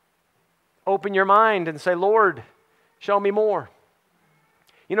 Open your mind and say, Lord, show me more.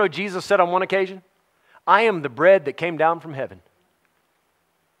 You know, Jesus said on one occasion, I am the bread that came down from heaven.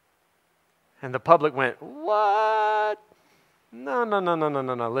 And the public went, what?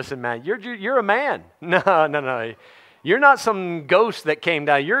 No. Listen, man, you're a man. No. You're not some ghost that came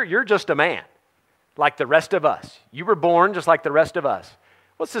down. You're just a man, like the rest of us. You were born just like the rest of us.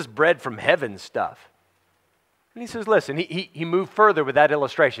 What's this bread from heaven stuff? And he says, listen, he moved further with that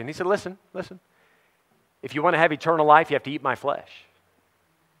illustration. He said, listen. if you want to have eternal life, you have to eat my flesh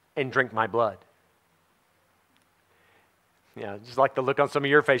and drink my blood. Yeah, just like the look on some of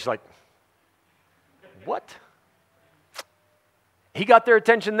your face, like, what? He got their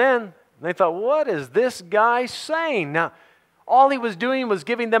attention then. And they thought, what is this guy saying? Now, all he was doing was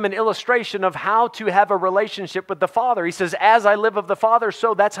giving them an illustration of how to have a relationship with the Father. He says, as I live of the Father,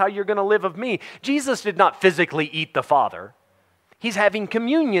 so that's how you're going to live of me. Jesus did not physically eat the Father. He's having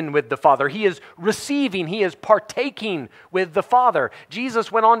communion with the Father. He is receiving, he is partaking with the Father.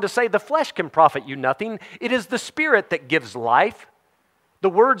 Jesus went on to say, the flesh can profit you nothing. It is the Spirit that gives life. The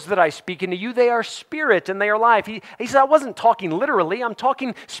words that I speak unto you, they are spirit and they are life. He said, I wasn't talking literally, I'm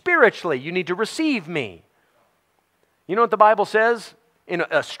talking spiritually. You need to receive me. You know what the Bible says? In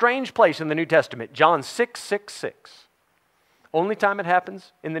a strange place in the New Testament, John 6:6. Only time it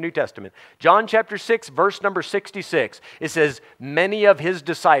happens in the New Testament. John chapter 6, verse number 66. It says, many of his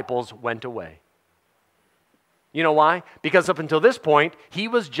disciples went away. You know why? Because up until this point, he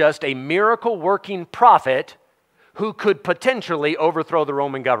was just a miracle-working prophet who could potentially overthrow the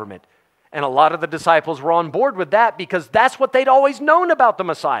Roman government. And a lot of the disciples were on board with that because that's what they'd always known about the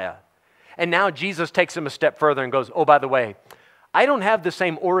Messiah. And now Jesus takes him a step further and goes, oh, by the way, I don't have the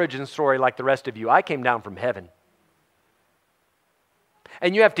same origin story like the rest of you. I came down from heaven.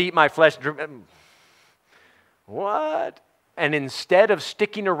 And you have to eat my flesh. What? And instead of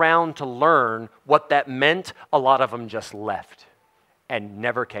sticking around to learn what that meant, a lot of them just left and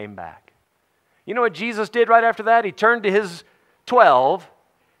never came back. You know what Jesus did right after that? He turned to his 12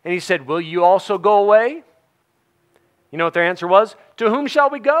 and he said, will you also go away? You know what their answer was? To whom shall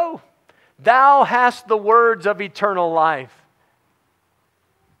we go? Thou hast the words of eternal life.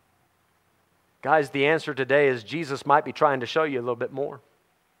 Guys, the answer today is Jesus might be trying to show you a little bit more.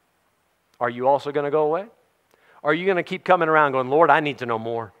 Are you also going to go away? Or are you going to keep coming around going, Lord, I need to know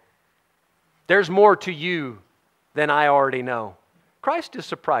more. There's more to you than I already know. Christ is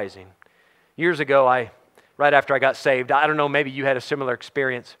surprising. Years ago, right after I got saved, I don't know, maybe you had a similar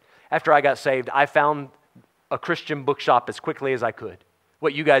experience. After I got saved, I found a Christian bookshop as quickly as I could.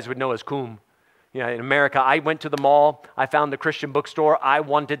 What you guys would know as Coom. You know, in America, I went to the mall, I found the Christian bookstore, I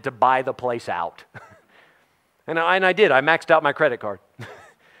wanted to buy the place out. and I did, I maxed out my credit card.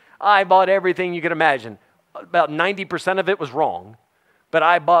 I bought everything you could imagine. About 90% of it was wrong. But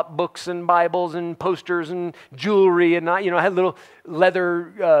I bought books and Bibles and posters and jewelry, and I had a little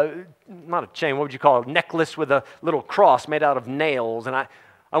leather, not a chain, what would you call it, necklace with a little cross made out of nails. And I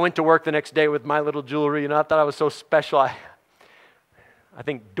went to work the next day with my little jewelry, and I thought I was so special. I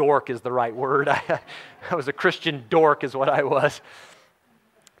think dork is the right word. I was a Christian dork is what I was.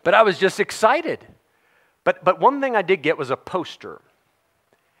 But I was just excited. But one thing I did get was a poster.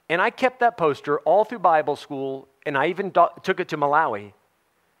 And I kept that poster all through Bible school, and I even took it to Malawi.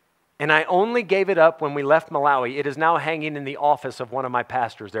 And I only gave it up when we left Malawi. It is now hanging in the office of one of my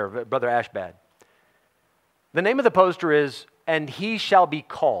pastors there, Brother Ashbad. The name of the poster is, And He Shall Be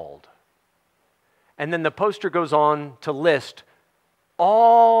Called. And then the poster goes on to list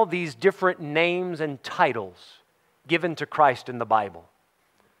all these different names and titles given to Christ in the Bible.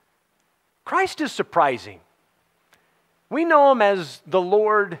 Christ is surprising. We know him as the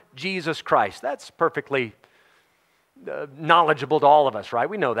Lord Jesus Christ. That's perfectly knowledgeable to all of us, right?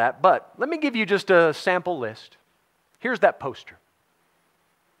 We know that. But let me give you just a sample list. Here's that poster.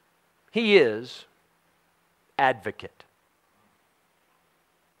 He is Advocate,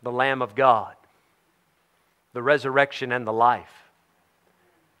 the Lamb of God, the resurrection and the life,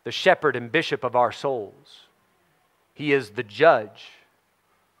 the shepherd and bishop of our souls. He is the judge.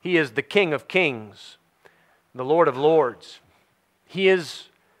 He is the King of kings, the Lord of lords. He is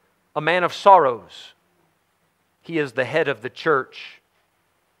a man of sorrows. He is the head of the church.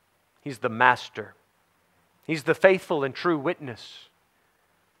 He's the master. He's the faithful and true witness.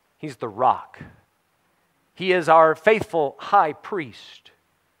 He's the rock. He is our faithful high priest.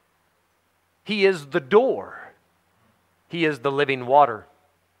 He is the door. He is the living water.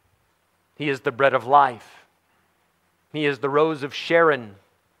 He is the bread of life. He is the rose of Sharon.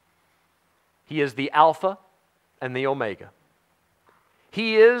 He is the Alpha and the Omega.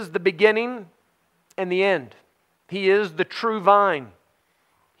 He is the beginning and the end. He is the true vine.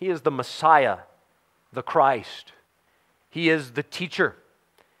 He is the Messiah, the Christ. He is the teacher.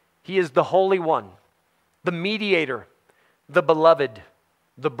 He is the Holy One, the mediator, the beloved,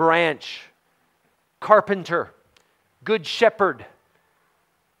 the branch, carpenter, good shepherd,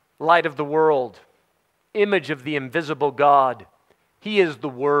 light of the world, image of the invisible God. He is the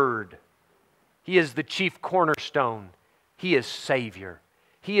Word. He is the chief cornerstone. He is Savior.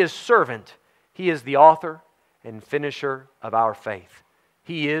 He is servant. He is the author and finisher of our faith.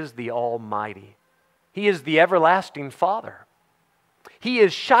 He is the Almighty. He is the everlasting Father. He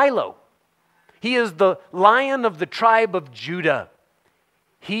is Shiloh. He is the Lion of the tribe of Judah.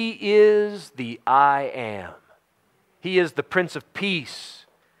 He is the I Am. He is the Prince of Peace.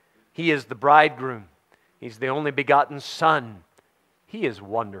 He is the bridegroom. He's the only begotten Son. He is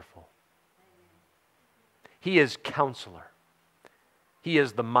wonderful. He is Counselor. He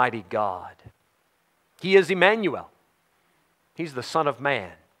is the mighty God. He is Emmanuel. He's the Son of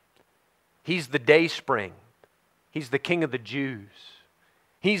Man. He's the Dayspring. He's the King of the Jews.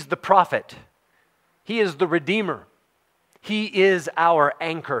 He's the prophet. He is the Redeemer. He is our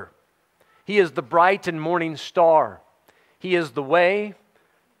anchor. He is the bright and morning star. He is the way,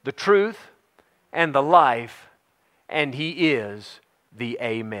 the truth, and the life, and He is the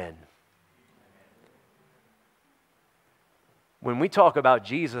Amen. When we talk about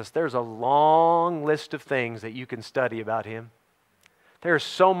Jesus, there's a long list of things that you can study about Him. There's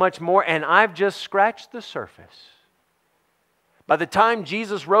so much more, and I've just scratched the surface. By the time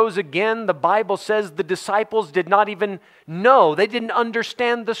Jesus rose again, the Bible says the disciples did not even know. They didn't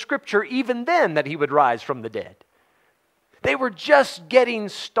understand the Scripture even then that He would rise from the dead. They were just getting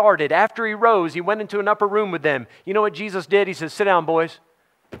started. After He rose, He went into an upper room with them. You know what Jesus did? He says, "Sit down, boys.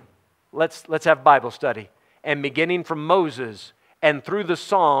 Let's have Bible study." And beginning from Moses and through the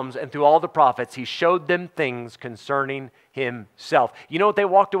Psalms and through all the prophets, He showed them things concerning Himself. You know what they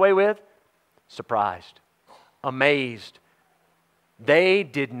walked away with? Surprised, amazed. They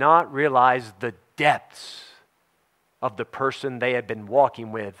did not realize the depths of the person they had been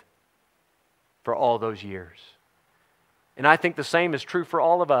walking with for all those years. And I think the same is true for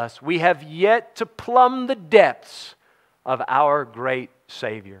all of us. We have yet to plumb the depths of our great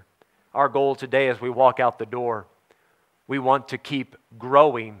Savior. Our goal today as we walk out the door, we want to keep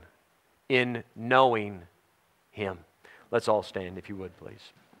growing in knowing Him. Let's all stand, if you would,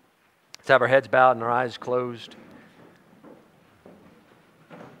 please. Let's have our heads bowed and our eyes closed.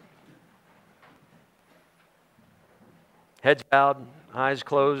 Heads bowed, eyes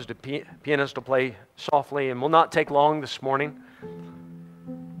closed. The pianist will play softly and will not take long this morning.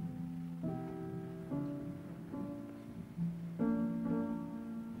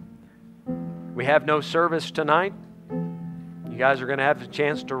 We have no service tonight. You guys are going to have a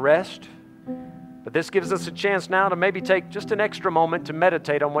chance to rest. But this gives us a chance now to maybe take just an extra moment to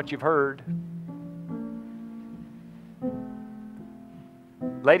meditate on what you've heard.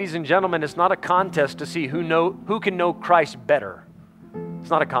 Ladies and gentlemen, it's not a contest to see who can know Christ better. It's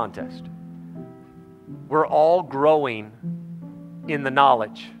not a contest. We're all growing in the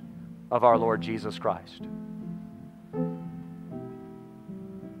knowledge of our Lord Jesus Christ.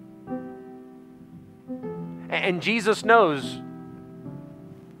 And Jesus knows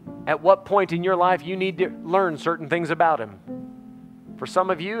at what point in your life you need to learn certain things about Him. For some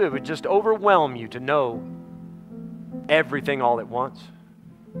of you, it would just overwhelm you to know everything all at once.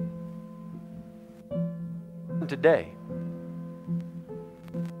 Today,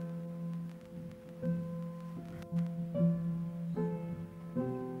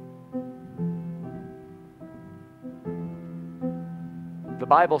 the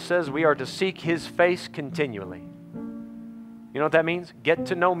Bible says we are to seek His face continually. You know what that means? Get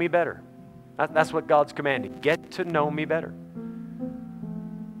to know me better. That's what God's commanding. Get to know me better.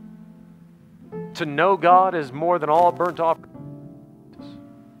 To know God is more than all burnt offerings.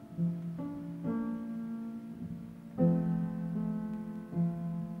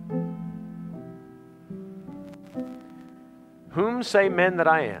 Whom say men that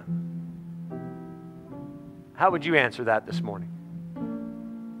I am? How would you answer that this morning?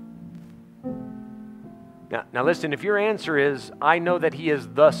 Now listen, if your answer is, I know that He is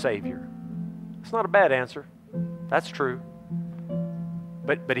the Savior, it's not a bad answer. That's true.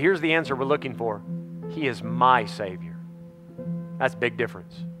 But here's the answer we're looking for. He is my Savior. That's a big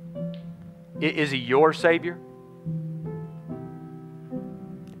difference. Is He your Savior?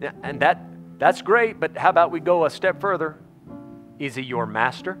 And that's great, but how about we go a step further? Is He your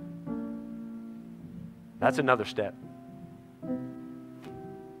Master? That's another step.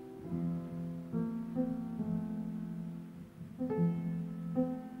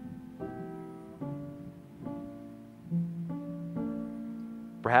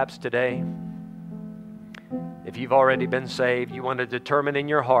 Perhaps today, if you've already been saved, you want to determine in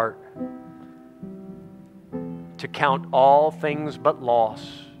your heart to count all things but loss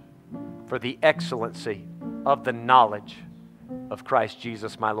for the excellency of the knowledge of Christ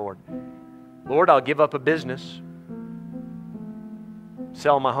Jesus my Lord. Lord, I'll give up a business,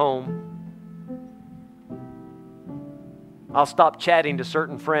 sell my home. I'll stop chatting to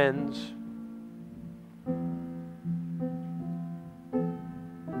certain friends.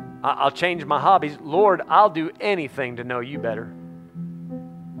 I'll change my hobbies. Lord, I'll do anything to know you better.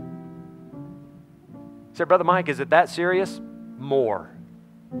 Say, Brother Mike, is it that serious? More.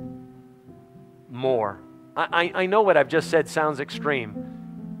 More. I know what I've just said sounds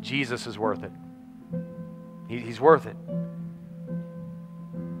extreme. Jesus is worth it. He's worth it.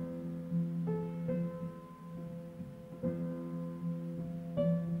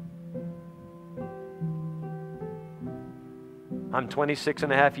 I'm 26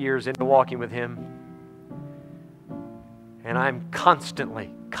 and a half years into walking with Him, and I'm constantly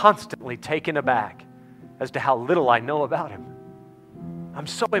taken aback as to how little I know about Him. I'm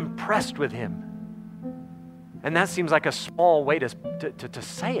so impressed with Him. And that seems like a small way to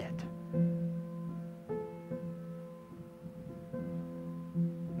say it.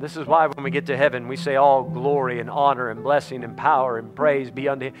 This is why when we get to heaven, we say all glory and honor and blessing and power and praise be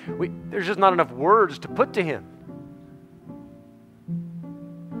unto Him. There's just not enough words to put to Him.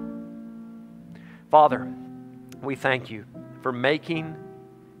 Father, we thank you for making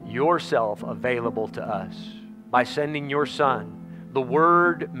yourself available to us by sending your Son, the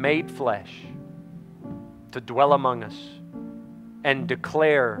Word made flesh, to dwell among us and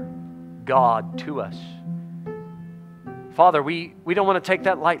declare God to us. Father, we don't want to take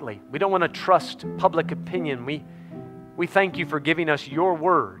that lightly. We don't want to trust public opinion. We thank you for giving us your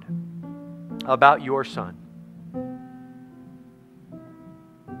word about your Son.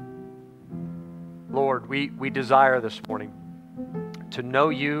 Lord, we desire this morning to know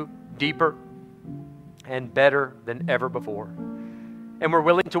you deeper and better than ever before. And we're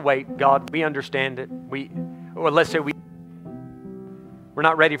willing to wait. God, we understand it. We're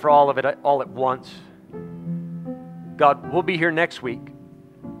not ready for all of it all at once. God, we'll be here next week.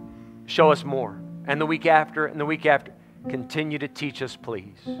 Show us more. And the week after, and the week after. Continue to teach us,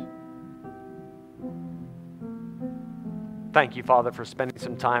 please. Thank you, Father, for spending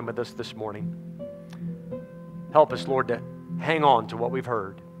some time with us this morning. Help us, Lord, to hang on to what we've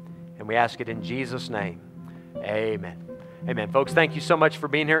heard. And we ask it in Jesus' name. Amen. Amen. Folks, thank you so much for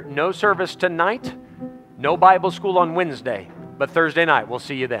being here. No service tonight. No Bible school on Wednesday. But Thursday night, we'll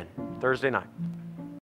see you then. Thursday night.